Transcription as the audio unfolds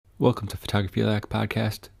Welcome to Photography Lack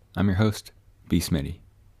Podcast. I'm your host, B. Smitty.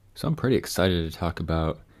 So I'm pretty excited to talk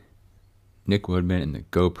about Nick Woodman and the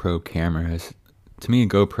GoPro cameras. To me,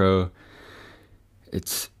 GoPro,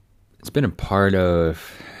 it's been a part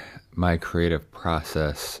of my creative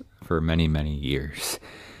process for many, many years.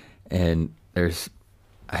 And I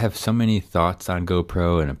have so many thoughts on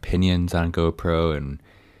GoPro and opinions on GoPro and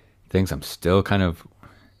things I'm still I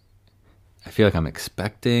feel like I'm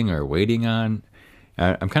expecting or waiting on.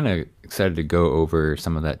 I'm kind of excited to go over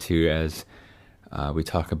some of that too as we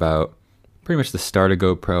talk about pretty much the start of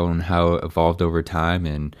GoPro and how it evolved over time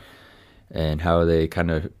and how they kind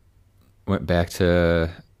of went back to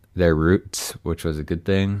their roots, which was a good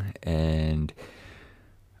thing. And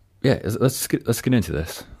yeah, let's get into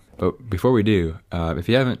this. But before we do, if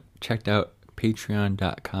you haven't checked out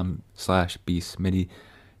patreon.com/bsmitty,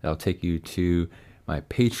 that'll take you to my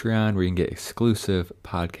Patreon where you can get exclusive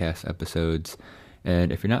podcast episodes.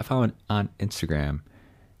 And if you're not following on Instagram,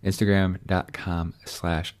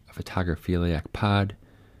 instagram.com/photographylacpod.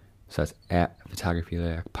 So that's at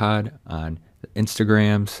photographylacpod on the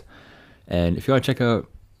Instagrams. And if you want to check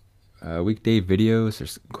out weekday videos,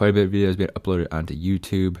 there's quite a bit of videos being uploaded onto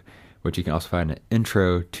YouTube, which you can also find an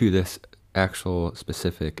intro to this actual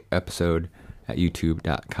specific episode at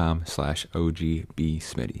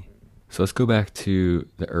youtube.com/ogbsmitty. So let's go back to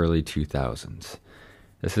the early 2000s.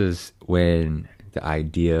 This is when the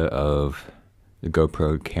idea of the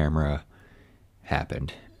GoPro camera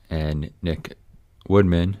happened. And Nick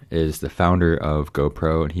Woodman is the founder of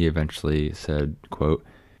GoPro, and he eventually said, quote,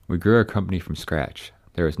 "We grew our company from scratch.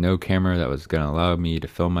 There was no camera that was going to allow me to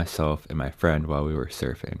film myself and my friend while we were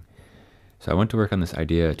surfing. So I went to work on this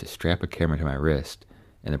idea to strap a camera to my wrist,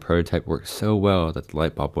 and the prototype worked so well that the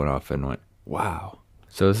light bulb went off and went, wow."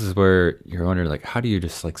 So this is where you're wondering, like, how do you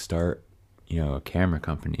just start, a camera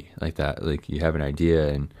company like that? Like, you have an idea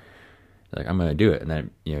and like, I'm going to do it. And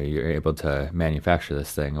then, you're able to manufacture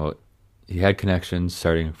this thing. Well, he had connections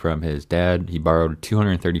starting from his dad. He borrowed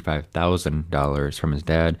 $235,000 from his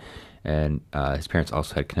dad. And his parents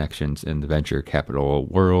also had connections in the venture capital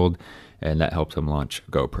world. And that helped him launch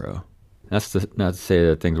GoPro. That's not to say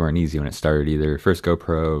that things weren't easy when it started either. First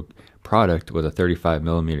GoPro product was a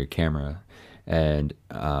 35mm camera. And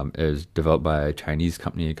it was developed by a Chinese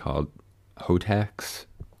company called Hotax.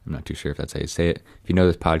 I'm not too sure if that's how you say it. If you know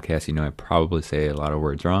this podcast, I probably say a lot of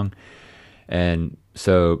words wrong. And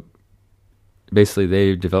so basically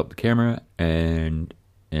they developed the camera and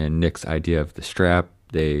Nick's idea of the strap,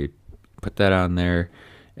 they put that on there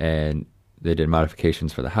and they did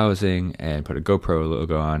modifications for the housing and put a GoPro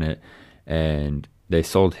logo on it. And they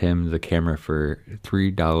sold him the camera for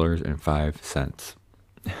 $3.05.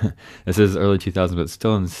 This is early 2000s, but it's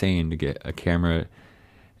still insane to get a camera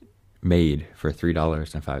made for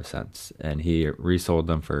 $3.05. And he resold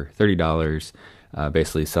them for $30,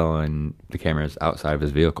 basically selling the cameras outside of his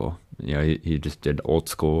vehicle. He just did old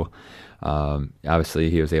school. Obviously,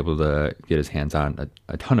 he was able to get his hands on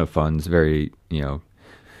a ton of funds. He was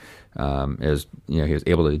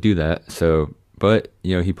able to do that. So, but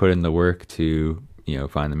he put in the work to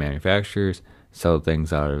find the manufacturers, sell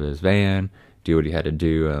things out of his van, do what he had to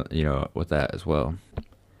do, with that as well.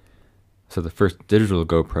 So the first digital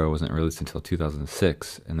GoPro wasn't released until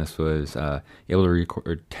 2006, and this was able to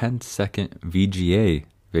record 10-second VGA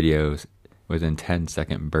videos within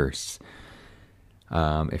 10-second bursts.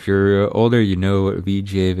 If you're older, you know what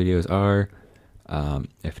VGA videos are.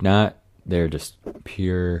 If not, they're just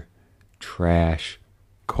pure trash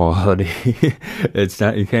quality. It's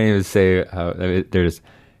not. You can't even say how it's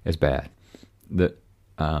bad.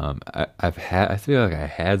 I feel like I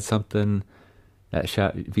had something that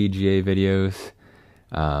shot VGA videos.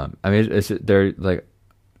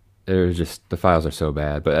 They're just, the files are so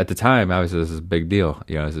bad. But at the time, obviously, this is a big deal.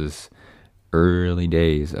 This is early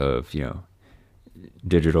days of,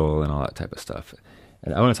 digital and all that type of stuff.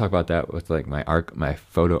 And I want to talk about that with my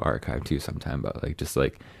photo archive too sometime, but just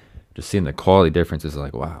seeing the quality difference is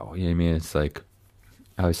like, wow. You know what I mean? It's like,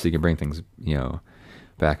 obviously you can bring things,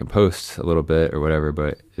 back and post a little bit or whatever,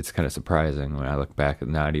 but it's kind of surprising when I look back at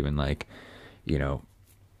not even a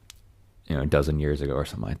dozen years ago or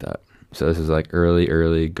something like that. So this is early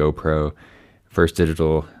GoPro, first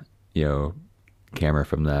digital, camera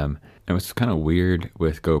from them. And what's kind of weird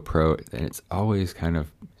with GoPro, and it's always kind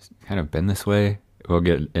of been this way. We'll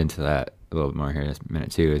get into that a little bit more here in a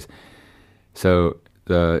minute too. Is so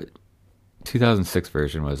the 2006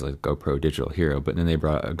 version was GoPro Digital Hero, but then they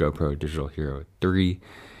brought a GoPro Digital Hero 3.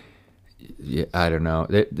 Yeah, I don't know.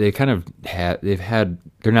 They're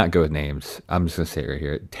not good with names. I'm just gonna say it right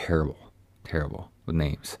here, terrible with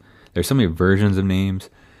names. There's so many versions of names.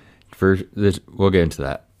 We'll get into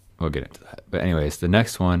that. we'll get into that. But anyways, the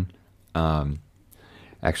next one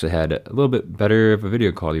actually had a little bit better of a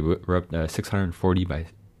video quality. We're up to 640 by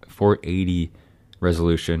 480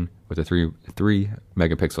 resolution with a three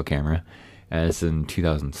megapixel camera, and it's in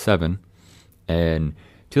 2007. And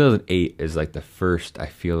 2008 is like the first, I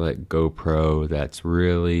feel like, GoPro that's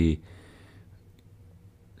really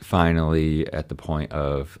finally at the point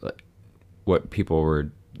of like, what people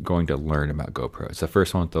were going to learn about GoPro. It's the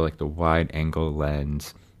first one with the wide angle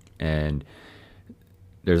lens, and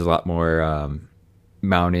there's a lot more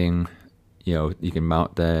mounting. You know, you can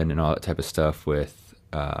mount then and all that type of stuff with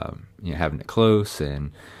having it close,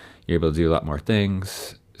 and you're able to do a lot more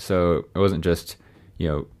things. So it wasn't just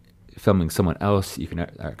filming someone else. You can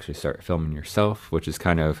actually start filming yourself, which is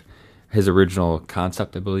kind of his original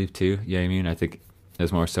concept, I believe, too. You know what I mean? I think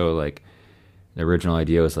it's more so like the original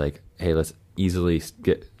idea was like, hey, let's easily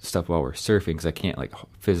get stuff while we're surfing, because I can't like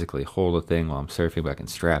physically hold a thing while I'm surfing, but I can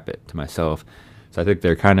strap it to myself. So I think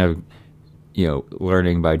they're kind of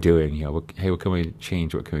learning by doing. Hey, what can we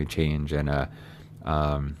change? What can we change? And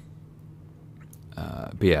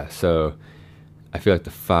but yeah, so I feel like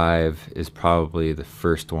the 5 is probably the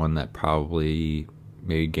first one that probably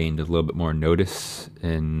maybe gained a little bit more notice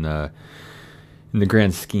in the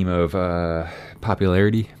grand scheme of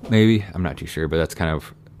popularity. Maybe, I'm not too sure, but that's kind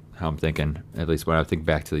of how I'm thinking, at least when I think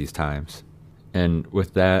back to these times. And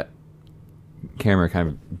with that camera kind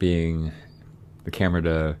of being the camera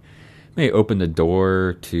to maybe open the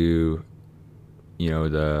door to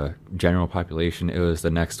the general population, it was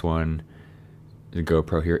the next one, the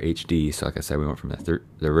GoPro Hero HD. So like I said, we went from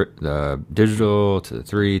the digital to the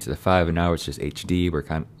 3 to the 5, and now it's just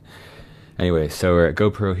HD. Anyway, so we're at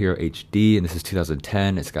GoPro Hero HD, and this is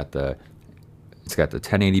 2010. It's got the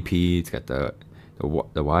 1080p. It's got the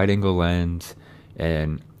wide angle lens,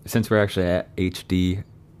 and since we're actually at HD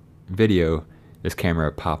video, this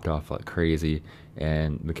camera popped off like crazy.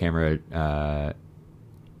 And the camera, the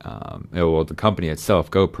company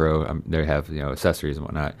itself, GoPro, they have accessories and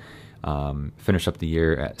whatnot. Finished up the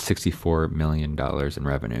year at $64 million in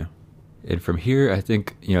revenue. And from here, I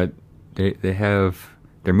think they're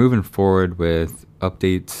moving forward with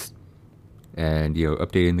updates and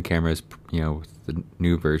updating the cameras with the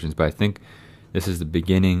new versions. But I think this is the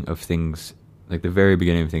beginning of things, like the very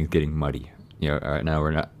beginning of things getting muddy. Right now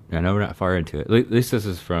I know we're not far into it. At least this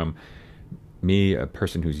is from me, a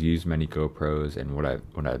person who's used many GoPros, and what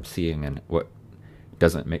I'm seeing and what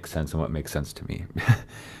doesn't make sense and what makes sense to me.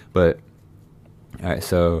 But all right,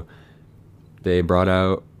 so they brought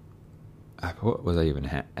out, what was I even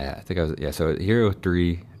at? I think I was, so Hero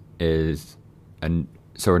 3 is,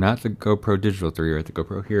 so we're not the GoPro Digital 3, we're at the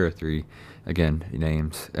GoPro Hero 3. Again,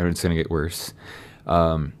 names, and it's going to get worse.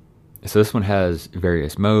 So this one has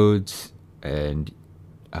various modes, and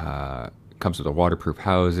comes with a waterproof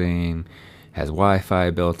housing, has Wi-Fi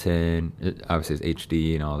built in, it obviously is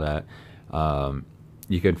HD and all that.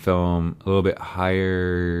 You can film a little bit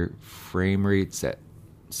higher frame rates at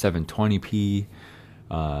 720p.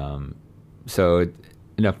 So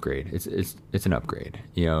an upgrade. It's an upgrade.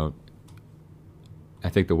 I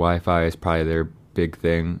think the Wi-Fi is probably their big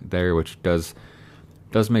thing there, which does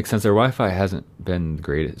make sense. Their Wi-Fi hasn't been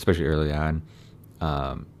great, especially early on.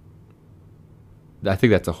 I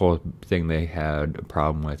think that's the whole thing they had a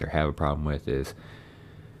problem with, or have a problem with, is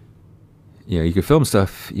you can film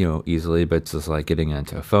stuff easily, but it's just like getting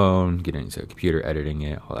into a phone, getting into a computer, editing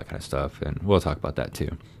it, all that kind of stuff. And we'll talk about that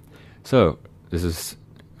too. So this is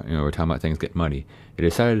we're talking about things get muddy. They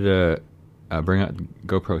decided to bring out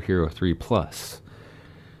GoPro Hero 3 Plus.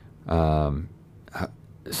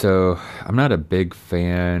 So I'm not a big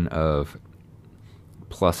fan of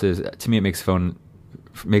pluses. To me, it makes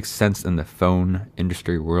sense in the phone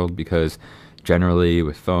industry world, because generally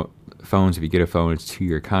with phones, if you get a phone, it's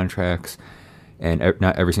 2-year contracts, and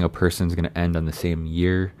not every single person is going to end on the same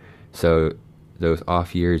year. So those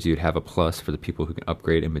off years, you'd have a plus for the people who can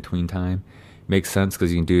upgrade in between time. Makes sense,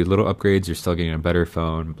 because you can do little upgrades, you're still getting a better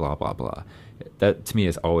phone, blah blah blah. That to me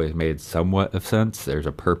has always made somewhat of sense. There's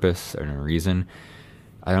a purpose and a reason.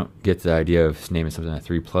 I don't get the idea of naming something a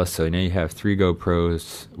 3 Plus. So now you have 3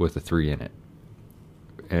 GoPros with a 3 in it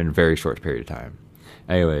in a very short period of time.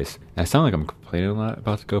 Anyways, I sound like I'm complaining a lot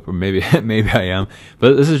about the GoPro. Maybe I am,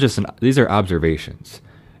 but this is just these are observations.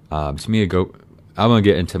 To me, I'm gonna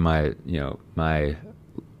get into my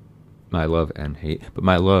my love and hate, but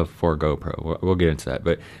my love for GoPro. We'll get into that.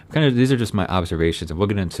 But these are just my observations, and we'll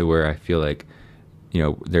get into where I feel like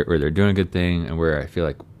they're doing a good thing, and where I feel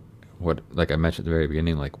like like I mentioned at the very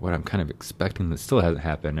beginning, like what I'm kind of expecting that still hasn't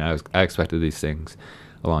happened. And I expected these things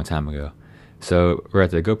a long time ago. So we're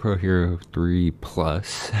at the GoPro Hero 3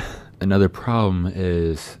 Plus. another problem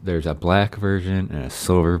is there's a black version and a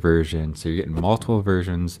silver version, so you're getting multiple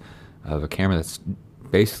versions of a camera that's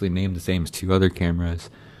basically named the same as two other cameras.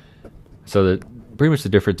 So pretty much the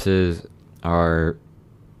differences are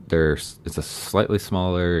it's a slightly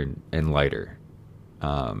smaller and lighter.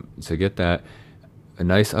 So get that. A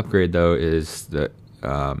nice upgrade though is the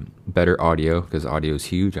better audio, because audio is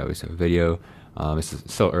huge. I always have video. This is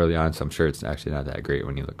still early on, so I'm sure it's actually not that great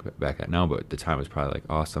when you look back at it now, but at the time it was probably like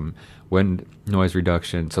awesome. Wind noise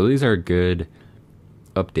reduction. So these are good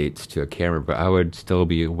updates to a camera, but I would still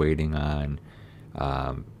be waiting on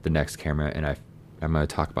the next camera, and I'm going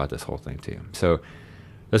to talk about this whole thing too. So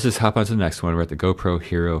let's just hop on to the next one. We're at the GoPro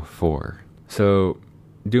Hero 4. So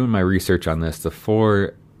doing my research on this, the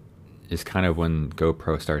 4 is kind of when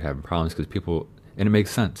GoPro started having problems, because people, and it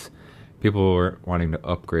makes sense, people were wanting to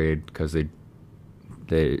upgrade because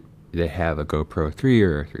they have a GoPro 3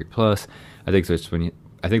 or a 3 Plus. I think so.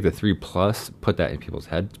 I think the 3 Plus put that in people's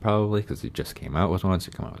heads probably, because it just came out with one, so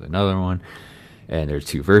you come out with another one, and there's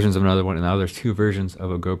 2 versions of another one, and now there's 2 versions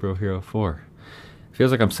of a GoPro Hero 4.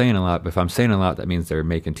 Feels like I'm saying a lot, but if I'm saying a lot, that means they're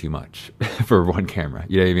making too much for one camera.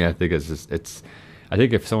 You know what I mean? I think I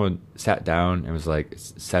think if someone sat down and was like,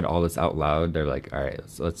 said all this out loud, they're like, all right,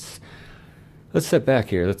 let's step back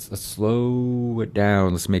here. Let's slow it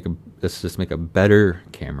down. Let's just make a better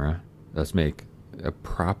camera. Let's make a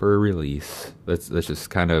proper release. Let's just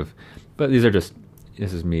kind of, but this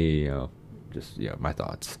is me, my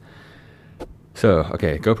thoughts. So,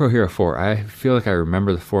 okay, GoPro Hero 4. I feel like I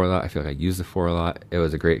remember the 4 a lot. I feel like I used the 4 a lot. It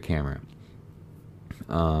was a great camera.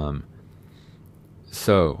 Of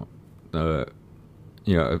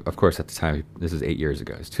course, at the time, this is 8 years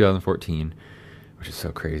ago. It's 2014, which is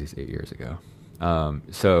so crazy. It's 8 years ago.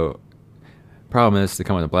 Problem is, they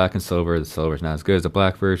come with a black and silver. The silver is not as good as the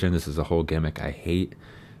black version. This is a whole gimmick I hate.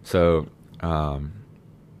 So,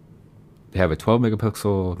 they have a 12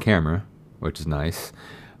 megapixel camera, which is nice.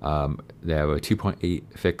 They have a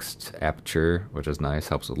 2.8 fixed aperture, which is nice.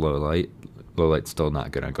 Helps with low light. Low light's still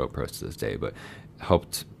not good on GoPros to this day, but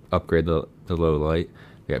helped upgrade the low light.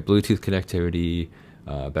 They got Bluetooth connectivity,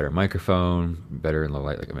 better microphone, better in low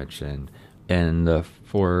light, like I mentioned. And the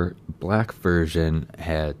black version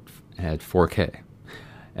had 4K,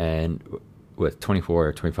 and with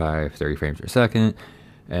 24, 25, 30 frames per second.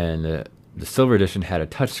 And the silver edition had a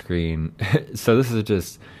touchscreen. So this is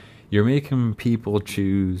just, you're making people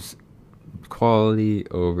choose quality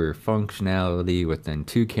over functionality within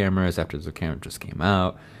 2 cameras after the camera just came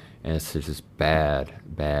out, and it's just bad.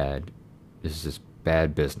 This is just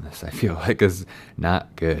bad business. I feel like it's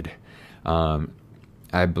not good.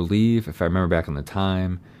 I believe, if I remember back in the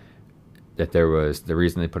time, that there was the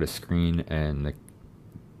reason they put a screen in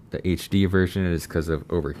the HD version is because of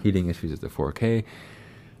overheating issues with the 4K.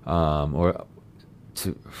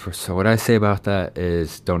 So what I say about that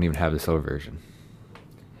is, don't even have the silver version.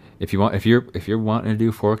 If you're wanting to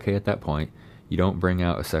do 4K at that point, you don't bring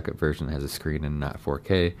out a second version that has a screen and not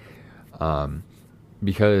 4K,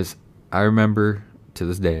 because I remember to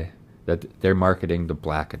this day that they're marketing the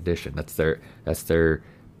black edition. That's their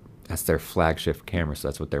flagship camera. So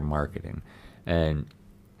that's what they're marketing, and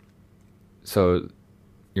so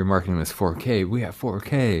you're marketing this 4K. We have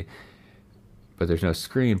 4K, but there's no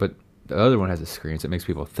screen. But the other one has a screen, so it makes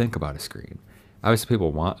people think about a screen. Obviously,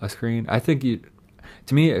 people want a screen. I think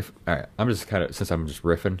to me, all right, I'm just kind of, since I'm just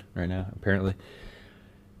riffing right now, apparently,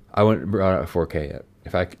 I wouldn't brought out a 4K yet.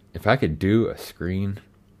 If I could do a screen,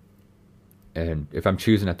 and if I'm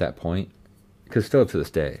choosing at that point, because still to this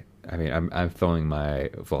day, I mean, I'm filming my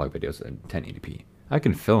vlog videos in 1080p. I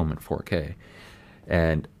can film in 4K,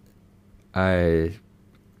 and I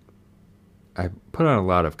put on a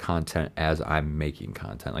lot of content as I'm making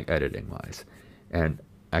content, like editing wise, and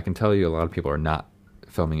I can tell you a lot of people are not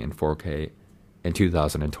filming in 4K in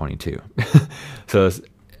 2022. So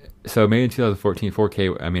maybe in 2014,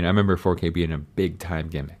 4K. I mean, I remember 4K being a big time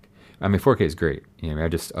gimmick. I mean, 4K is great. I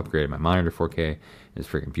just upgraded my monitor to 4K. It's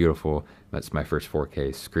freaking beautiful. That's my first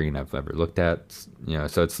 4K screen I've ever looked at. So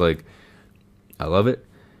it's like, I love it,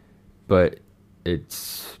 but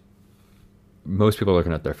it's, most people are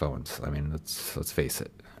looking at their phones. I mean, let's face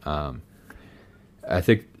it. I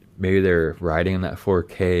think maybe they're riding in that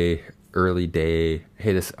 4K early day.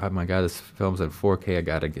 Hey, oh my God, this film's in 4K. I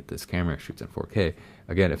gotta get this camera. It shoots in 4K.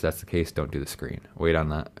 Again, if that's the case, don't do the screen. Wait on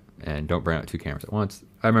that, and don't bring out 2 cameras at once.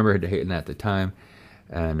 I remember hating that at the time,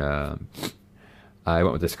 and I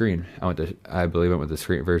went with the screen. I believe I went with the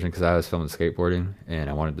screen version because I was filming skateboarding, and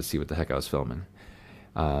I wanted to see what the heck I was filming.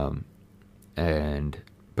 But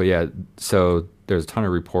yeah, so there's a ton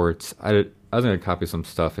of reports. I was going to copy some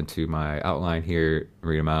stuff into my outline here,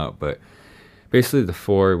 read them out, but Basically, the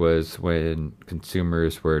 4 was when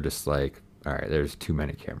consumers were just like, all right, there's too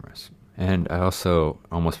many cameras. And I also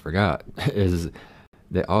almost forgot is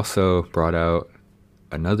they also brought out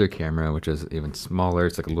another camera, which is even smaller.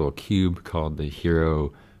 It's like a little cube called the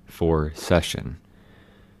Hero 4 Session.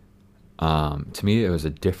 To me, it was a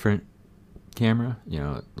different camera.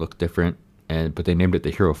 It looked different, but they named it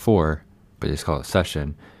the Hero 4, but they just call it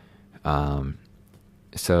Session.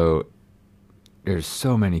 So there's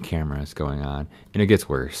so many cameras going on, and it gets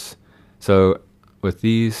worse. So with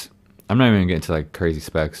these, I'm not even gonna get into like crazy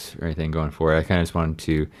specs or anything going forward. I kind of just wanted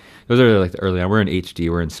to. Those are like the early on. We're in HD.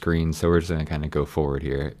 We're in screen, so we're just gonna kind of go forward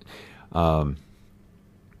here.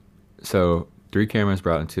 So 3 cameras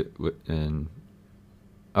brought into.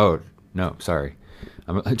 Oh no, sorry.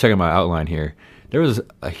 I'm checking my outline here. There was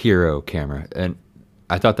a Hero camera, and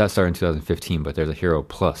I thought that started in 2015, but there's a Hero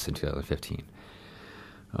Plus in 2015.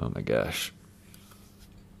 Oh my gosh.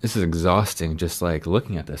 This is exhausting just like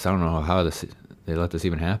looking at this. I don't know how they let this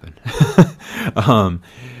even happen.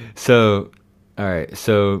 So all right,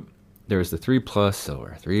 so there was the 3 Plus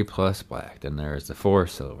silver, 3 Plus black, then there's the 4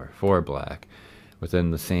 silver, 4 black within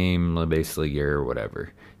the same basically year or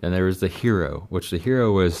whatever. Then there was the Hero, which the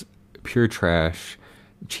Hero was pure trash,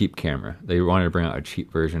 cheap camera. They wanted to bring out a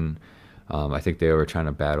cheap version. I think they were trying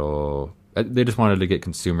to battle. They just wanted to get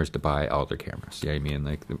consumers to buy all their cameras. You know what I mean?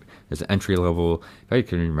 Like, there's an entry level. If I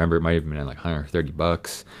can remember, it might have been like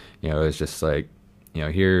 $130. It's just like,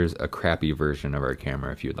 here's a crappy version of our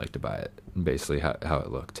camera if you would like to buy it. Basically, how it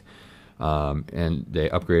looked. And they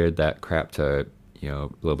upgraded that crap to a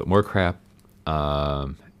little bit more crap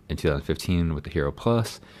in 2015 with the Hero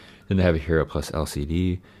Plus. Then they have a Hero Plus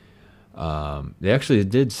LCD. They actually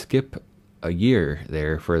did skip a year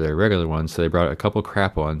there for their regular ones, so they brought a couple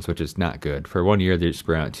crap ones, which is not good. For 1 year, they just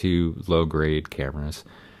brought out 2 low-grade cameras.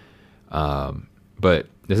 But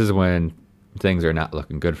this is when things are not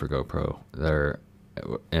looking good for GoPro. They're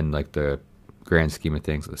in like the grand scheme of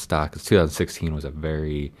things, the stock. 2016 was a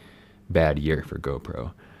very bad year for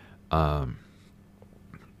GoPro.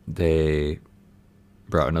 They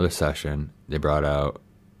brought another Session. They brought out.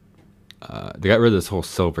 They got rid of this whole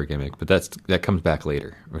silver gimmick, but that comes back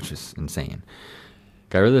later, which is insane.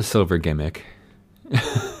 Got rid of the silver gimmick.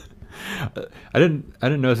 I didn't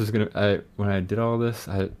know this was gonna. When I did all this,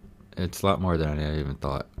 it's a lot more than I even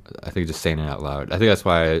thought. I think just saying it out loud. I think that's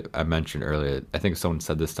why I mentioned earlier. I think someone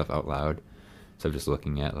said this stuff out loud, so I'm just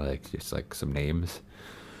looking at just some names.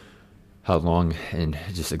 How long and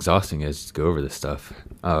just exhausting it is to go over this stuff.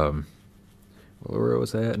 Where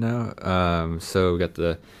was I at now? So we got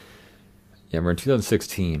the. Yeah, we're in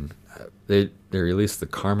 2016. They released the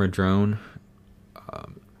Karma drone.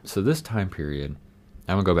 So this time period,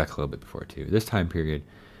 I'm gonna go back a little bit before too. This time period,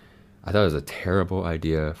 I thought it was a terrible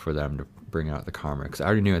idea for them to bring out the Karma, because I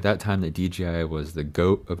already knew at that time that DJI was the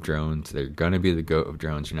GOAT of drones. They're gonna be the GOAT of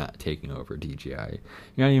drones. You're not taking over DJI.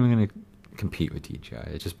 You're not even gonna compete with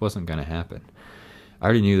DJI. It just wasn't gonna happen. I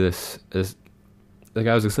already knew this. Like,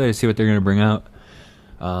 I was excited to see what they're gonna bring out.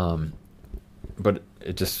 But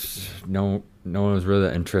it just no one was really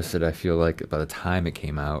that interested. I feel like by the time it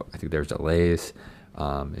came out, I think there was delays.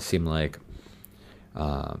 It seemed like,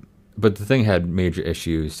 but the thing had major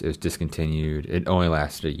issues. It was discontinued. It only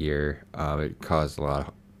lasted a year. It caused a lot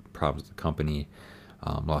of problems with the company.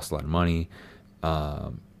 Lost a lot of money.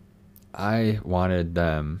 I wanted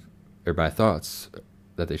them, or my thoughts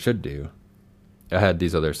that they should do. I had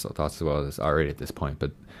these other thoughts as well as already at this point,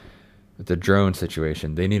 but the drone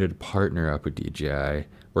situation, they needed to partner up with DJI,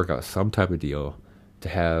 work out some type of deal to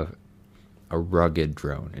have a rugged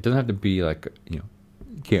drone. It doesn't have to be like, you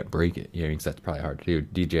can't break it. Because that's probably hard to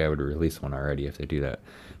do. DJI would release one already if they do that.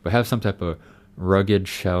 But have some type of rugged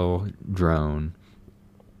shell drone.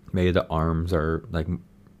 Maybe the arms are like,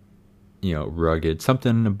 rugged.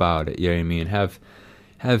 Something about it. You know what I mean? Have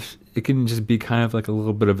it can just be kind of like a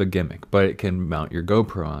little bit of a gimmick, but it can mount your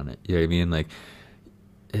GoPro on it. You know what I mean? Like,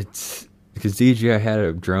 it's because DJI had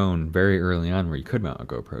a drone very early on where you could mount a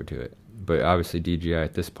GoPro to it, but obviously DJI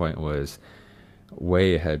at this point was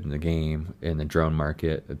way ahead in the game in the drone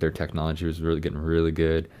market. Their technology was really getting really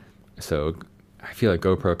good, so I feel like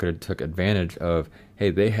GoPro could have took advantage of,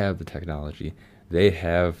 hey, they have the technology, they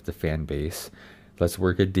have the fan base, let's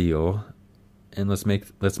work a deal and let's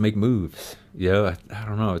make moves. I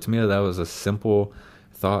don't know. To me, that was a simple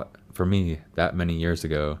thought for me that many years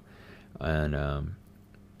ago, and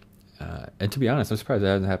to be honest, I'm surprised that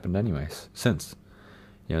hasn't happened anyways since.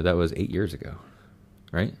 That was 8 years ago,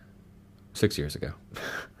 right? 6 years ago.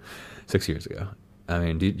 6 years ago. I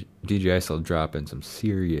mean, DJI still dropping some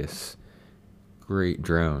serious, great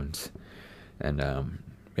drones, and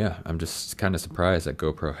I'm just kind of surprised that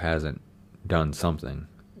GoPro hasn't done something.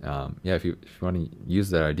 Yeah, if you want to use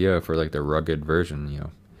that idea for like the rugged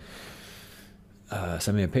version,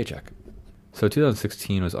 send me a paycheck. So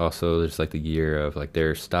 2016 was also just like the year of like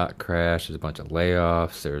their stock crash. There's a bunch of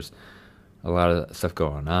layoffs. There's a lot of stuff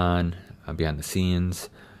going on behind the scenes.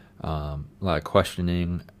 A lot of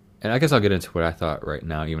questioning, and I guess I'll get into what I thought right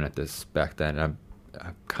now, even at this back then. I'm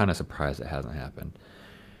kind of surprised it hasn't happened.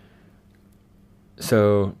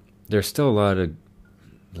 So there's still a lot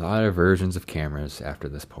of versions of cameras after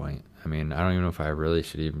this point. I mean, I don't even know if I really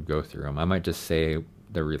should even go through them. I might just say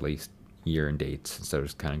the release year and dates instead of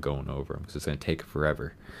just kind of going over them because it's going to take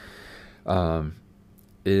forever. I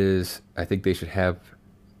think they should have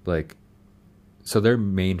like, so their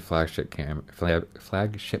main flagship camera. I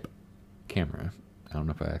don't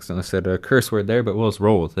know if I accidentally said a curse word there, but we'll just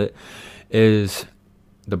roll with it. Is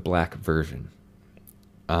the black version.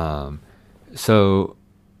 So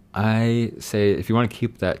I say if you want to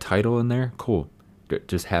keep that title in there, cool.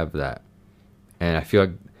 Just have that. And I feel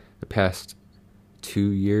like the past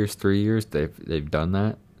 2 years, 3 years, they've done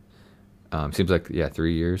that. Seems like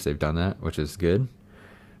 3 years they've done that, which is good.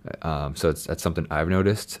 So that's something I've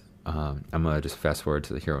noticed. I'm gonna just fast forward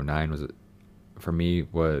to the Hero 9. Was for me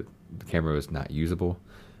what the camera was not usable.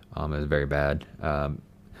 It was very bad.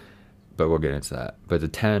 But we'll get into that. But the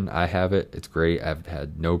 10, I have it. It's great. I've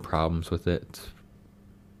had no problems with it.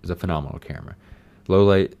 It's a phenomenal camera. Low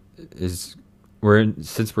light is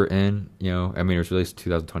since we're in, I mean, it was released in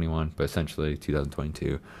 2021, but essentially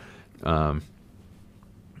 2022.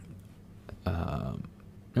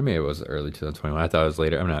 Maybe it was early 2021. I thought it was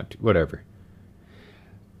later. I'm not. Whatever.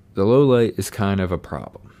 The low light is kind of a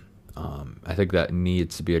problem. I think that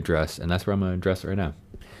needs to be addressed, and that's where I'm going to address it right now.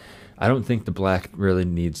 I don't think the black really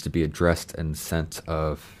needs to be addressed in the sense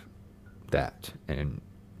of that and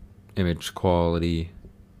image quality.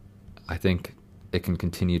 I think it can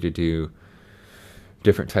continue to do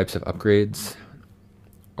different types of upgrades,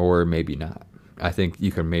 or maybe not. I think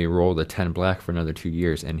you may roll the 10 black for another 2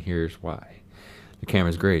 years, and here's why. The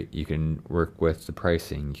camera's great. You can work with the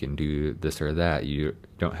pricing. You can do this or that. You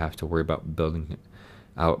don't have to worry about building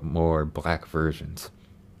out more black versions.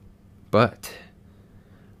 But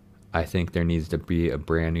I think there needs to be a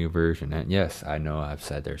brand new version. And yes, I know I've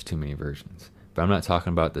said there's too many versions, but I'm not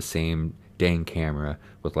talking about the same dang camera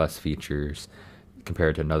with less features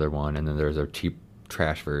compared to another one, and then there's a cheap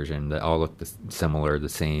trash version that all look similar, the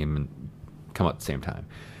same, and come out at the same time.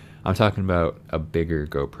 I'm talking about a bigger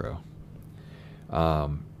GoPro.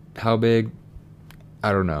 How big?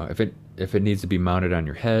 I don't know. If it needs to be mounted on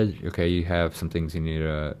your head, okay, you have some things you need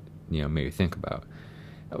to maybe think about.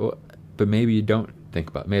 But maybe you don't think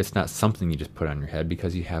about. Maybe it's not something you just put on your head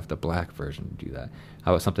because you have the black version to do that.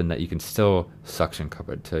 How about something that you can still suction cup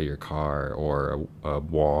it to your car or a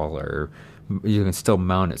wall, or you can still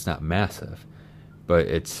mount it. It's not massive, but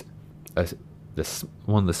it's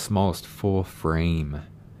one of the smallest full frame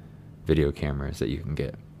video cameras that you can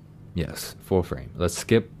get. Yes, full frame. Let's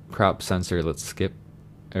skip crop sensor. Let's skip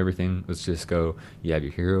everything. Let's just go. You have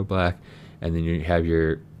your Hero Black, and then you have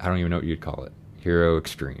your, I don't even know what you'd call it, Hero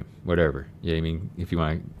Extreme, whatever. Yeah, I mean, if you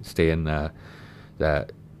want to stay in that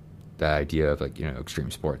idea of like extreme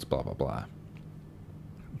sports, blah blah blah.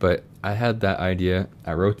 But I had that idea.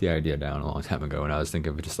 I wrote the idea down a long time ago, and I was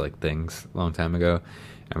thinking of just like things a long time ago.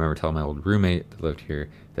 I remember telling my old roommate that lived here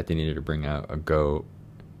that they needed to bring out a Go,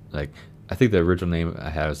 like, I think the original name I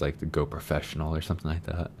had was like the Go Professional or something like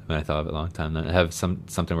that. And I thought of it a long time. Then I have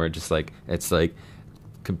something where it's like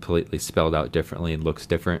completely spelled out differently, it looks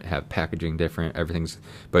different, have packaging different, everything's,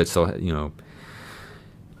 but it's still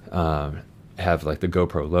have like the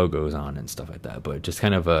GoPro logos on and stuff like that. But just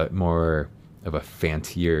kind of a more of a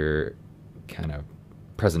fancier kind of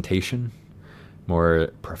presentation,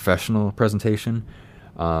 more professional presentation.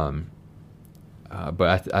 But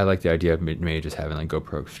I like the idea of maybe just having like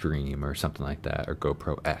GoPro Extreme or something like that, or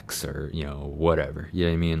GoPro X, or whatever. You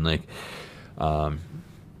know what I mean? Like,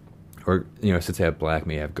 or since they have black,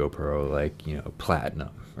 may have GoPro like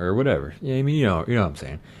Platinum or whatever. Yeah, I mean you know what I'm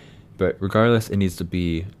saying. But regardless, it needs to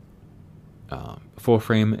be full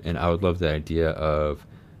frame, and I would love the idea of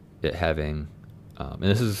it having. And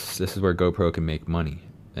this is where GoPro can make money,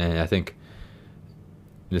 and I think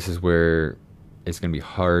this is where it's going to be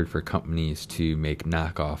hard for companies to make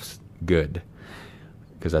knockoffs good,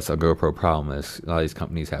 because that's a GoPro problem is a lot of these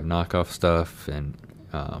companies have knockoff stuff, and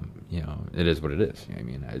it is what it is. You know what I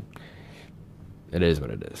mean, it is what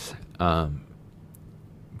it is.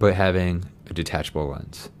 But having a detachable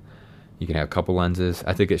lens, you can have a couple lenses.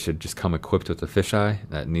 I think it should just come equipped with a fisheye.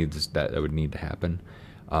 That would need to happen.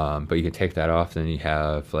 But you can take that off, then you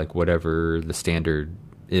have like whatever the standard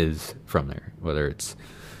is from there, whether it's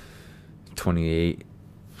 28,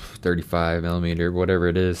 35 millimeter, whatever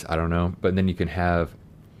it is, I don't know. But then you can have,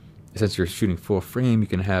 since you're shooting full frame, you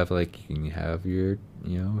can have your,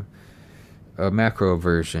 a macro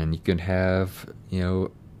version. You can have,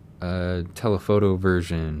 a telephoto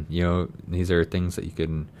version. These are things that you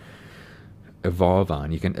can evolve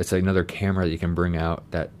on. It's another camera that you can bring out,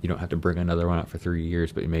 that you don't have to bring another one out for 3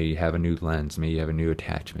 years, but maybe you have a new lens, maybe you have a new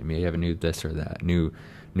attachment, maybe you have a new this or that, new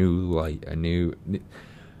light,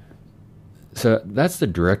 so that's the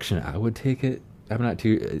direction I would take it.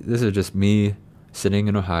 This is just me sitting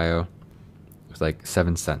in Ohio with like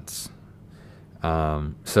 7 cents.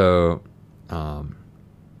 Like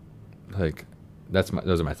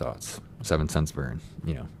those are my thoughts. 7 cents burn,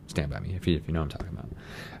 stand by me if you know what I'm talking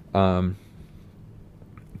about.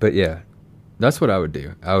 But yeah, that's what I would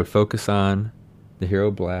do. I would focus on the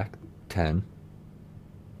Hero Black 10.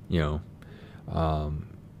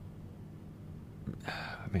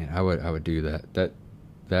 Man, I would do that.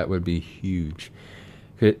 That would be huge.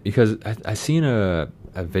 Because I seen a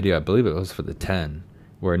video, I believe it was for the 10,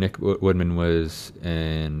 where Nick Woodman was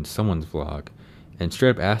in someone's vlog, and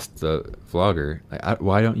straight up asked the vlogger, like,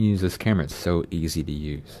 why don't you use this camera? It's so easy to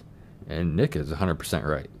use. And Nick is 100%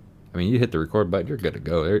 right. I mean, you hit the record button, you're good to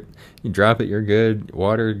go. You drop it, you're good.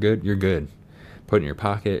 Water, good, you're good. Put it in your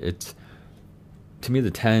pocket. To me, the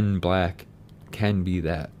 10 Black can be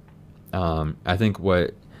that. I think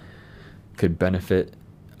what could benefit,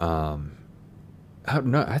 I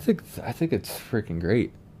think it's freaking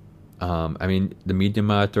great. I mean, the medium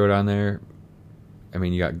mod, throw it on there. I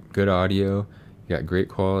mean, you got good audio, you got great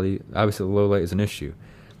quality. Obviously, the low light is an issue.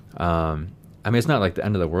 I mean, it's not like the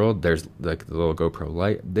end of the world. There's like the little GoPro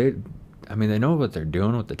light. They know what they're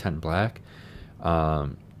doing with the 10 Black. I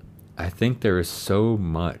think there is so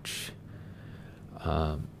much.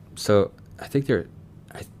 So I think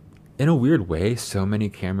in a weird way, so many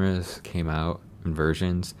cameras came out in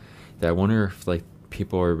versions that I wonder if like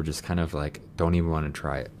people are just kind of like don't even want to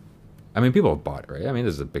try it. I mean, people have bought it, right? I mean,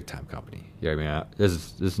 this is a big time company. Yeah,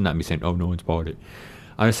 this is not me saying, oh, no one's bought it.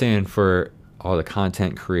 I'm just saying for all the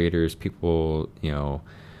content creators, people,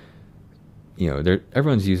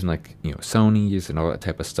 everyone's using like Sony's and all that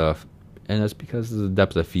type of stuff, and that's because of the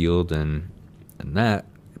depth of field and that.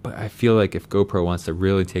 But I feel like if GoPro wants to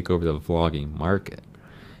really take over the vlogging market,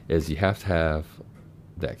 is you have to have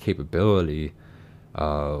that capability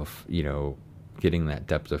of getting that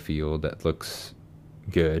depth of field that looks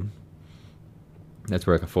good. That's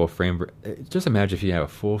where like a full frame. Just imagine if you have a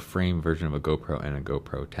full frame version of a GoPro and a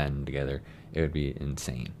GoPro 10 together, it would be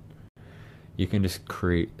insane. You can just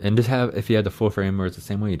create and just have, if you had the full frame where it's the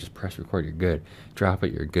same way, you just press record, you're good. Drop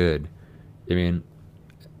it, you're good. I mean,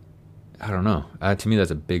 I don't know. To me,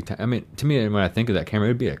 that's a big time. I mean, to me, when I think of that camera,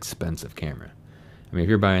 it would be an expensive camera. I mean, if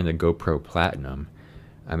you're buying the GoPro Platinum,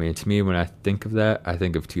 I mean, to me, when I think of that, I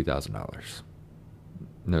think of $2,000.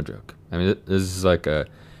 No joke. I mean, this is like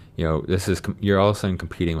you're all of a sudden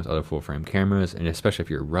competing with other full frame cameras, and especially if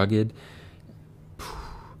you're rugged.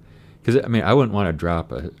 Because, I mean, I wouldn't want to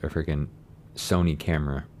drop a freaking Sony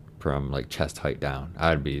camera from like chest height down.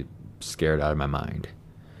 I'd be scared out of my mind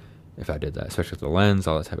if I did that, especially with the lens,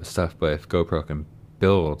 all that type of stuff. But if GoPro can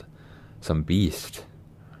build some beast,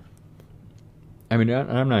 I mean,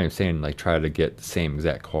 I'm not even saying like try to get the same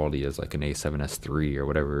exact quality as like an A7S III or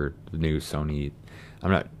whatever the new Sony.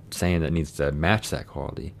 I'm not saying that needs to match that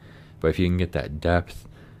quality, but if you can get that depth,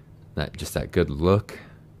 that good look,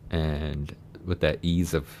 and with that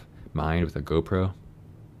ease of mind with a GoPro,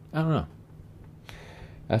 I don't know.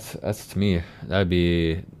 That's to me,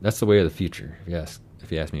 that's the way of the future.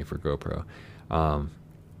 If you ask me for GoPro,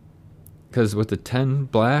 because with the 10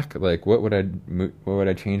 Black, like what would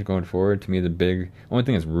I change going forward? To me, the only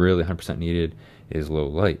thing that's really 100% needed is low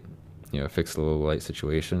light. Fix the low light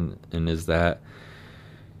situation, and is that.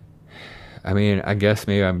 I mean, I guess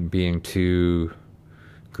maybe I'm being too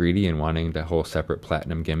greedy and wanting the whole separate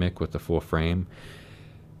platinum gimmick with the full frame.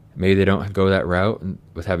 Maybe they don't go that route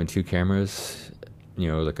with having 2 cameras,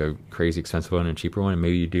 like a crazy expensive one and a cheaper one. And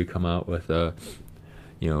maybe you do come out with a,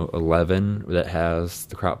 11 that has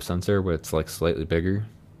the crop sensor, but it's like slightly bigger.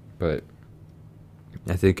 But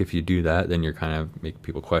I think if you do that, then you're kind of make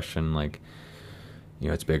people question, like,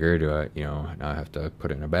 it's bigger. Do I, now I have to put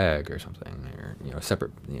it in a bag or something, or,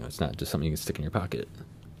 separate, it's not just something you can stick in your pocket.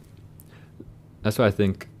 That's why I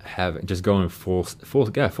think just going full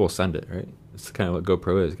send it, right? It's kind of what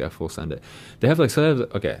GoPro is, full send it. They have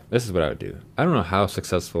okay, this is what I would do. I don't know how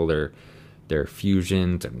successful their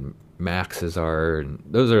Fusions and Maxes are, and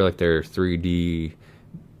those are like their 3D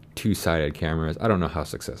 2-sided cameras. I don't know how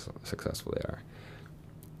successful they are.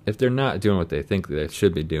 If they're not doing what they think they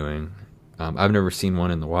should be doing, I've never seen one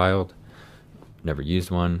in the wild, never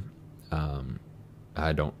used one.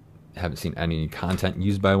 I haven't seen any content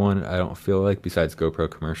used by one. I don't feel like, besides GoPro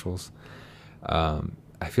commercials. I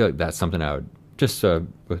feel like that's something I would just,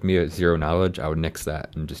 with me at zero knowledge, I would nix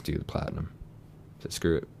that and just do the Platinum. So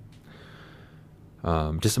screw it.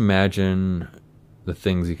 Just imagine the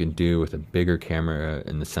things you can do with a bigger camera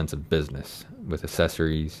in the sense of business, with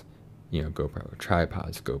accessories, GoPro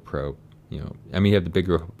tripods, GoPro, I mean, you have the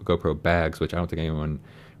bigger GoPro bags, which I don't think anyone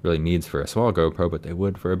really needs for a small GoPro, but they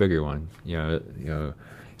would for a bigger one,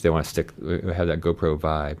 if they want to have that GoPro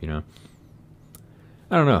vibe,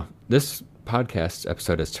 I don't know. This podcast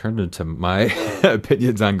episode has turned into my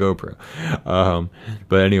opinions on GoPro.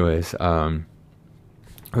 But anyways,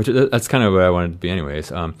 that's kind of what I wanted to be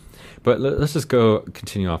anyways. But let's just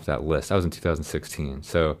continue off that list. That was in 2016.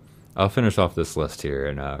 So I'll finish off this list here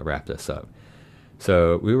and wrap this up.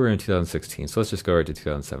 So we were in 2016. So let's just go right to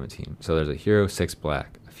 2017. So there's a Hero 6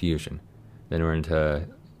 Black Fusion. Then we're into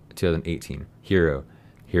 2018. Hero.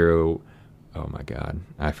 Oh my God,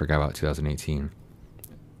 I forgot about 2018.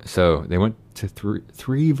 So they went to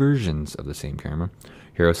three versions of the same camera: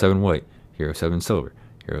 Hero 7 White, Hero 7 Silver,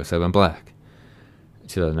 Hero 7 Black.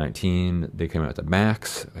 2019, they came out with the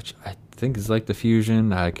Max, which I think is like the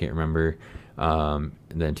Fusion. I can't remember. And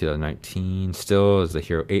then 2019 still is the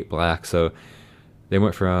Hero 8 Black. So they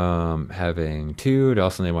went from having 2 to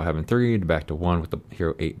also they went having 3 to back to 1 with the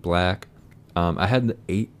Hero 8 Black. I had the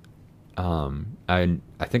 8. I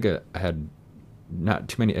think I had not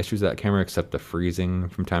too many issues with that camera except the freezing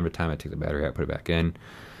from time to time. I take the battery out, put it back in.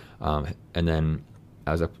 And then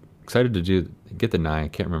I was excited to get the 9. I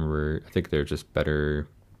can't remember. I think they're just better.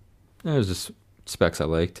 It was just specs I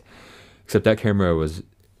liked. Except that camera was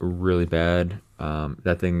really bad.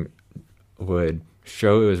 That thing would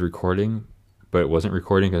show it was recording, but it wasn't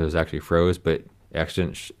recording because it was actually froze. But it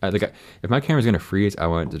actually didn't. If my camera's gonna freeze, I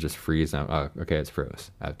want it to just freeze. Now, okay, it's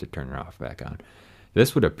froze. I have to turn it off back on.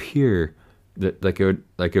 This would appear that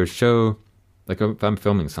it would show, like if I'm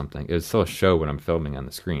filming something, it would still show what I'm filming on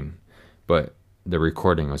the screen, but the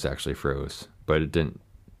recording was actually froze. But it didn't.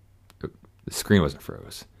 The screen wasn't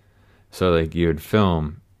froze. So like you would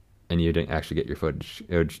film, and you didn't actually get your footage.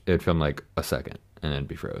 It would film like a second and then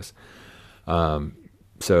be froze.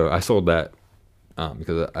 So I sold that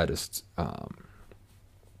because I just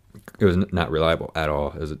it was not reliable at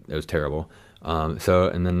all. It was terrible. So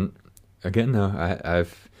and then again though,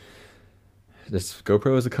 I've this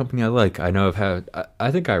GoPro is a company I like. I know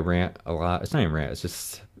I think I rant a lot. It's not even rant. It's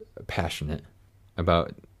just passionate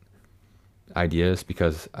about ideas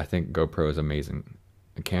because I think GoPro is amazing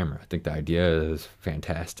camera. I think the idea is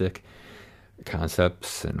fantastic.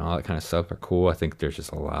 Concepts and all that kind of stuff are cool. I think there's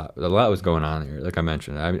just a lot was going on there. Like I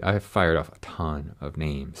mentioned, I fired off a ton of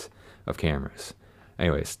names of cameras.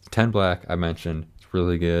 Anyways, 10 Black I mentioned, it's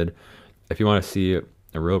really good. If you want to see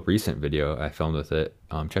a real recent video I filmed with it,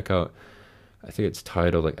 check out, I think it's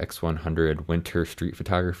titled like X100 Winter Street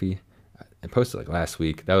Photography. I posted like last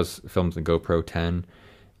week. That was filmed in GoPro 10.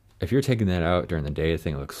 If you're taking that out during the day, the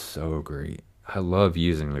thing looks so great. I love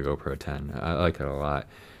using the GoPro 10. I like it a lot.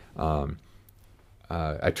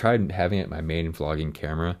 I tried having it my main vlogging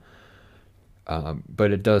camera,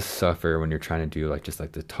 but it does suffer when you're trying to do like just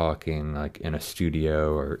like the talking like in a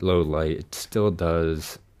studio or low light. It still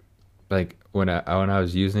does. Like when I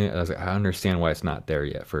was using it, I was like, I understand why it's not there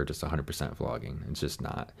yet for just 100% vlogging. It's just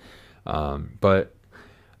not. But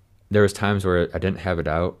there was times where I didn't have it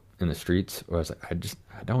out in the streets where I was like, I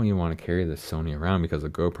don't even want to carry this Sony around because the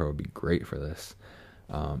GoPro would be great for this.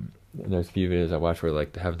 There's a few videos I watched where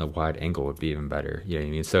like having the wide angle would be even better. You know what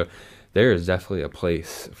I mean? So there is definitely a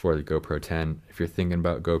place for the GoPro 10. If you're thinking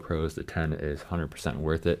about GoPros, the 10 is 100%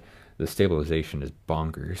 worth it. The stabilization is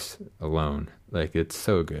bonkers alone. Like it's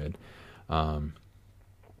so good. So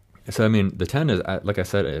I mean, the 10 is, like I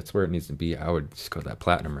said, it's where it needs to be. I would just go that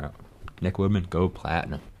platinum route. Nick Woodman, go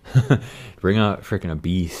platinum. Bring out freaking a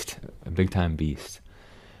beast, a big time beast.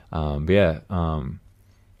 But yeah,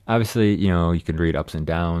 obviously, you can read ups and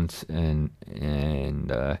downs and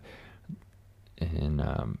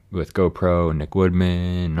with GoPro and Nick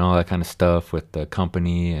Woodman and all that kind of stuff with the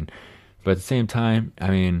company, but at the same time, I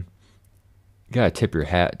mean, you gotta tip your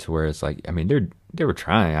hat to where it's like, I mean, they were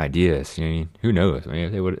trying ideas. Who knows? I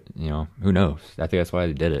mean, they would, who knows? I think that's why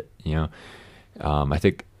they did it.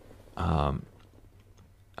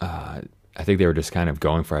 I think they were just kind of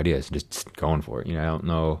going for ideas, just going for it. I don't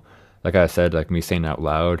know. Like I said, like me saying out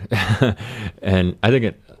loud, and I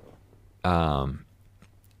think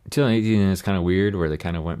 2018 is kind of weird where they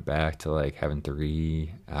kind of went back to like having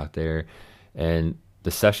 3 out there, and the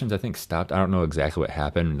sessions I think stopped. I don't know exactly what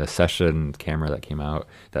happened. The session camera that came out,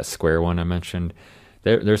 that square one I mentioned,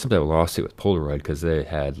 there's some type of lawsuit with Polaroid because they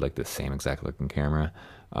had like the same exact looking camera.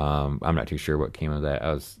 I'm not too sure what came of that.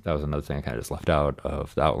 That was another thing I kind of just left out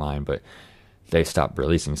of the outline, but they stopped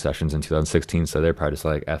releasing sessions in 2016, so they're probably just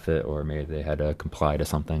like F it, or maybe they had to comply to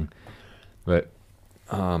something. But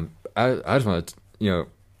I just want to,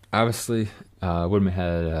 obviously, Woodman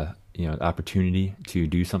had the opportunity to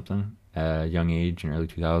do something at a young age in early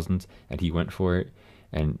 2000s, and he went for it.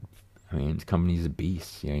 And I mean, the company's a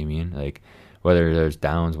beast. You know what I mean? Like, whether there's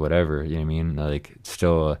downs, whatever. You know what I mean? Like, it's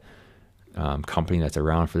still a company that's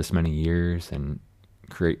around for this many years and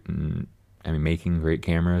making great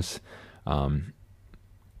cameras. I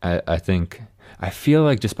feel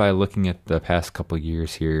like just by looking at the past couple of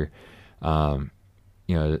years here, the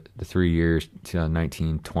 3 years,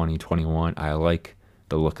 2019, 20, 21, I like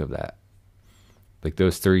the look of that. Like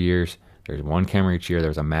those 3 years, there's one camera each year.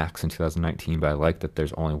 There's a Max in 2019, but I like that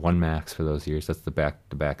there's only one Max for those years. That's the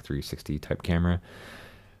back-to-back 360 type camera.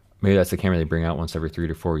 Maybe that's the camera they bring out once every 3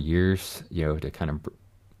 to 4 years, to kind of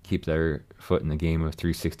keep their foot in the game of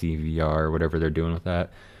 360 VR, whatever they're doing with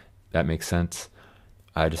that. That makes sense.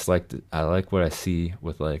 I like what I see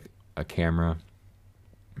with like a camera.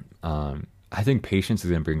 I think patience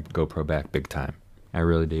is going to bring GoPro back big time. I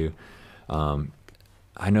really do.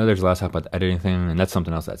 I know there's a lot of talk about the editing thing, and that's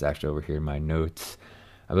something else that's actually over here in my notes.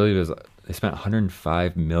 I believe they spent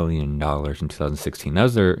 $105 million in 2016. That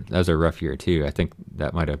was a rough year too. I think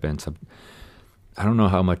that might have been some. I don't know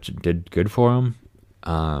how much it did good for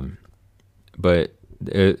them, but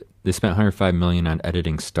they spent $105 million on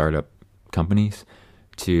editing startup companies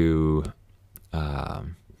to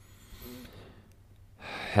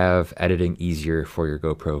have editing easier for your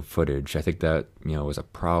GoPro footage. I think that was a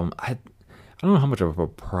problem. I don't know how much of a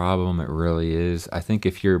problem it really is. I think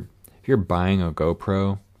if you're buying a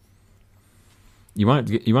GoPro, you want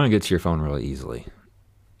to get to your phone really easily.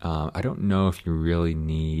 I don't know if you really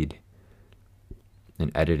need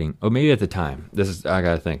an editing. Oh, maybe at the time. I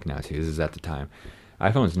gotta think now too. This is at the time.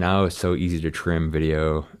 iPhones now is so easy to trim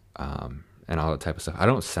video and all that type of stuff. I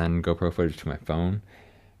don't send GoPro footage to my phone.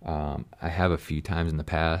 I have a few times in the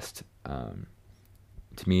past.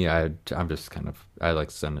 To me, I'm just kind of, I like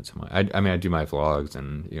to send it to I do my vlogs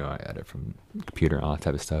and, I edit from the computer and all that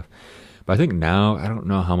type of stuff. But I think now, I don't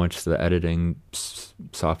know how much the editing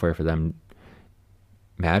software for them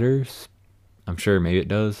matters. I'm sure maybe it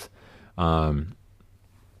does. Because,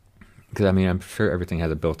 I'm sure everything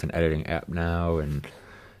has a built-in editing app now. And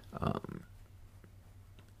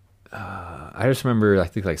I just remember, I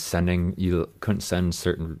think, like you couldn't send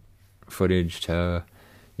certain footage to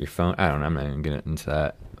your phone. I don't know. I'm not even getting into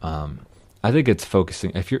that. I think it's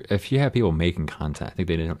focusing. If you have people making content, I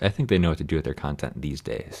think they know what to do with their content these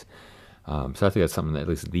days. So I think that's something that at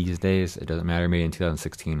least these days it doesn't matter. Maybe in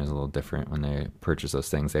 2016 is a little different when they purchased those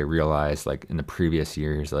things. They realized, like in the previous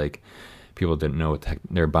years, like people didn't know what the heck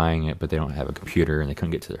they're buying it, but they don't have a computer and they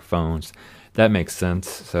couldn't get to their phones. That makes sense.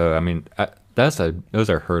 So those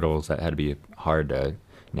are hurdles that had to be hard to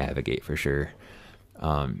navigate for sure.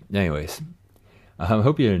 Anyways. I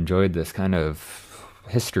hope you enjoyed this kind of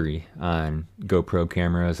history on GoPro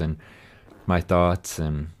cameras and my thoughts,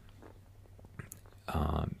 and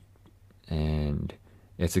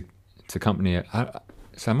it's a company.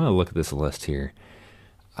 So I'm gonna look at this list here.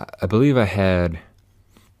 I believe I had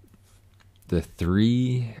the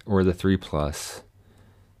 3 or the 3 Plus.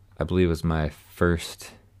 I believe was my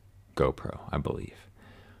first GoPro. I believe,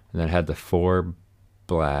 and then I had the 4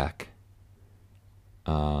 Black.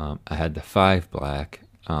 I had the 5 Black.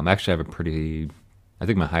 Actually, I have I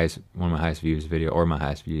think one of my highest viewed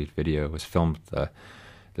video was filmed with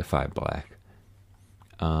the 5 Black.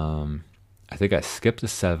 I think I skipped the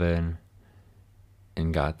 7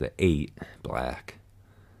 and got the 8 Black.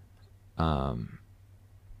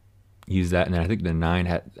 Used that, and then I think the 9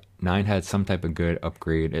 had some type of good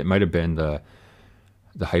upgrade. It might have been the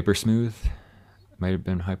Hyper Smooth. It might have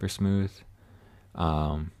been Hyper Smooth.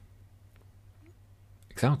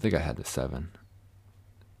 Because I don't think I had the 7.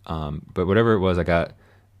 But whatever it was, I think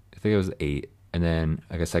it was 8. And then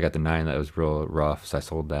I guess I got the 9 that was real rough, so I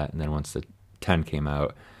sold that. And then once the 10 came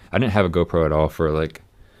out, I didn't have a GoPro at all for like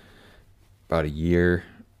about a year.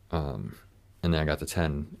 And then I got the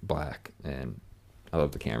 10 Black, and I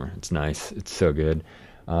love the camera. It's nice. It's so good.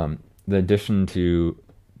 The addition to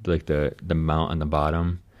like the mount on the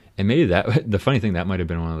bottom, and maybe the funny thing, that might have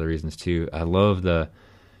been one of the reasons too. I love the,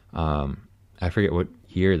 I forget what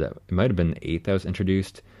year that, it might have been the 8 that was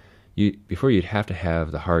introduced. Before you'd have to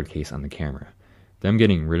have the hard case on the camera. Them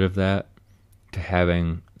getting rid of that to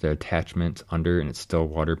having the attachments under and it's still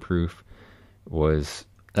waterproof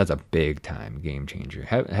that's a big time game changer.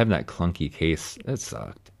 Having that clunky case, that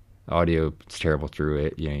sucked. Audio is terrible through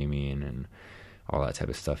it, you know what I mean, and all that type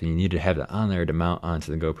of stuff. And you need to have that on there to mount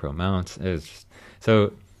onto the GoPro mounts.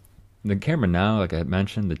 So the camera now, like I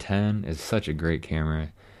mentioned, the 10 is such a great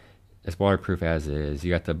camera. It's waterproof as is.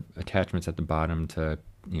 You got the attachments at the bottom to,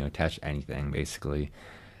 attach anything basically.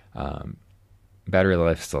 Battery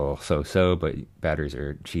life still so, but batteries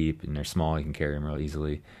are cheap and they're small. You can carry them real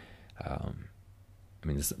easily.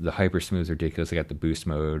 The hyper smooth is ridiculous. I got the boost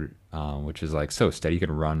mode, which is like so steady. You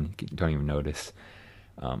can run, you don't even notice.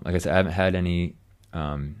 Like I said, I haven't had any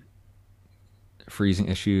freezing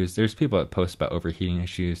issues. There's people that post about overheating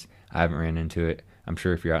issues. I haven't ran into it. I'm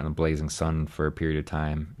sure if you're out in the blazing sun for a period of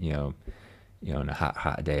time, in a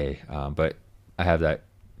hot day. But I have that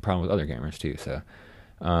problem with other cameras too. So,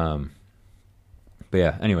 but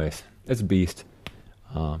yeah. Anyways, it's a beast.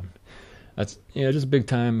 That's just big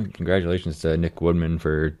time. Congratulations to Nick Woodman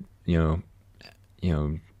for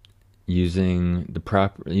using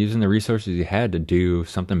the resources he had to do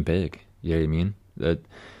something big. You know what I mean?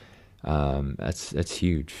 That's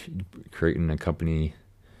huge. Creating a company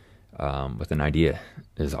with an idea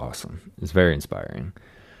is awesome. It's very inspiring.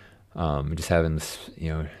 Just having this,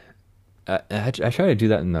 I try to do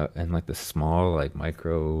that in like the small, like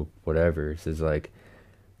micro whatever. It's like,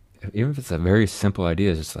 even if it's a very simple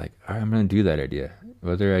idea, it's just like, all right, I'm gonna do that idea.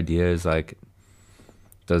 Whether idea is like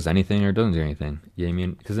does anything or doesn't do anything. You know what I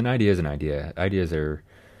mean? Because an idea is an idea. Ideas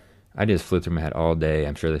flow through my head all day.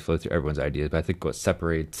 I'm sure they flow through everyone's ideas, but I think what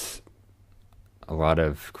separates a lot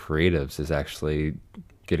of creatives is actually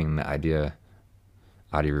getting the idea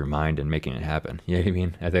out of your mind and making it happen. You know what I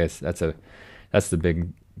mean? I think that's the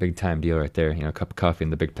big time deal right there. A cup of coffee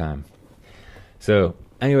in the big time. So,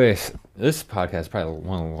 anyways, this podcast is probably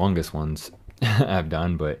one of the longest ones I've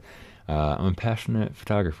done, but I'm a passionate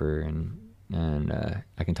photographer and I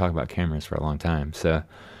can talk about cameras for a long time. So,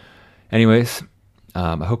 anyways,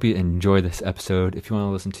 I hope you enjoy this episode. If you want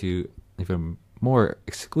to listen to even more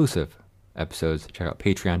exclusive episodes, check out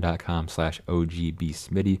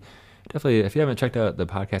patreon.com/OGBSmitty. Definitely, if you haven't checked out the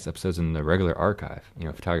podcast episodes in the regular archive,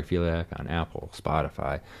 Photographiliac on Apple,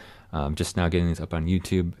 Spotify, just now getting these up on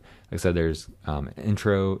YouTube. Like I said, there's an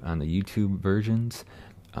intro on the YouTube versions.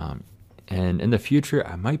 And in the future,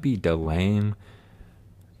 I might be delaying.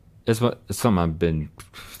 It's something I've been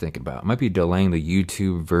thinking about. I might be delaying the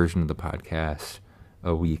YouTube version of the podcast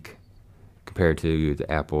a week compared to the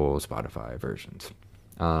Apple, Spotify versions.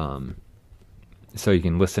 So you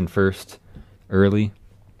can listen first early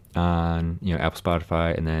on, Apple,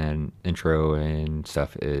 Spotify, and then intro and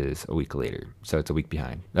stuff is a week later. So it's a week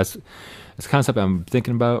behind. That's the concept I'm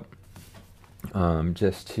thinking about.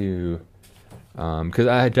 Just to, because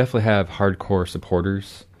I definitely have hardcore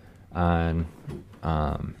supporters on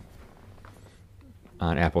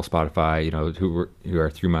Apple, Spotify, who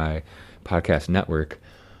are through my podcast network,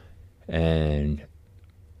 and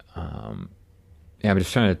I'm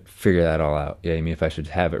just trying to figure that all out. Yeah, if I should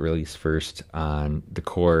have it released first on the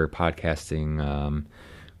core podcasting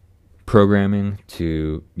programming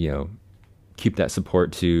to keep that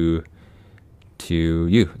support to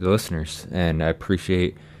you, the listeners. And I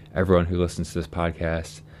appreciate everyone who listens to this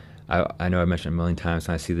podcast. I know I mentioned it a million times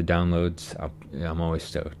when I see the downloads. I'm always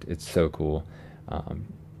stoked. It's so cool.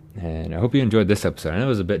 And I hope you enjoyed this episode. I know it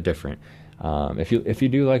was a bit different. If you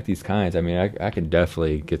do like these kinds, I can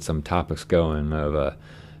definitely get some topics going of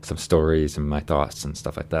some stories and my thoughts and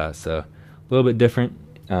stuff like that. So a little bit different.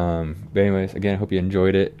 But anyways, again, I hope you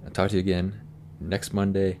enjoyed it. I'll talk to you again next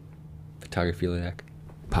Monday. Photographiliac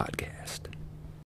Podcast.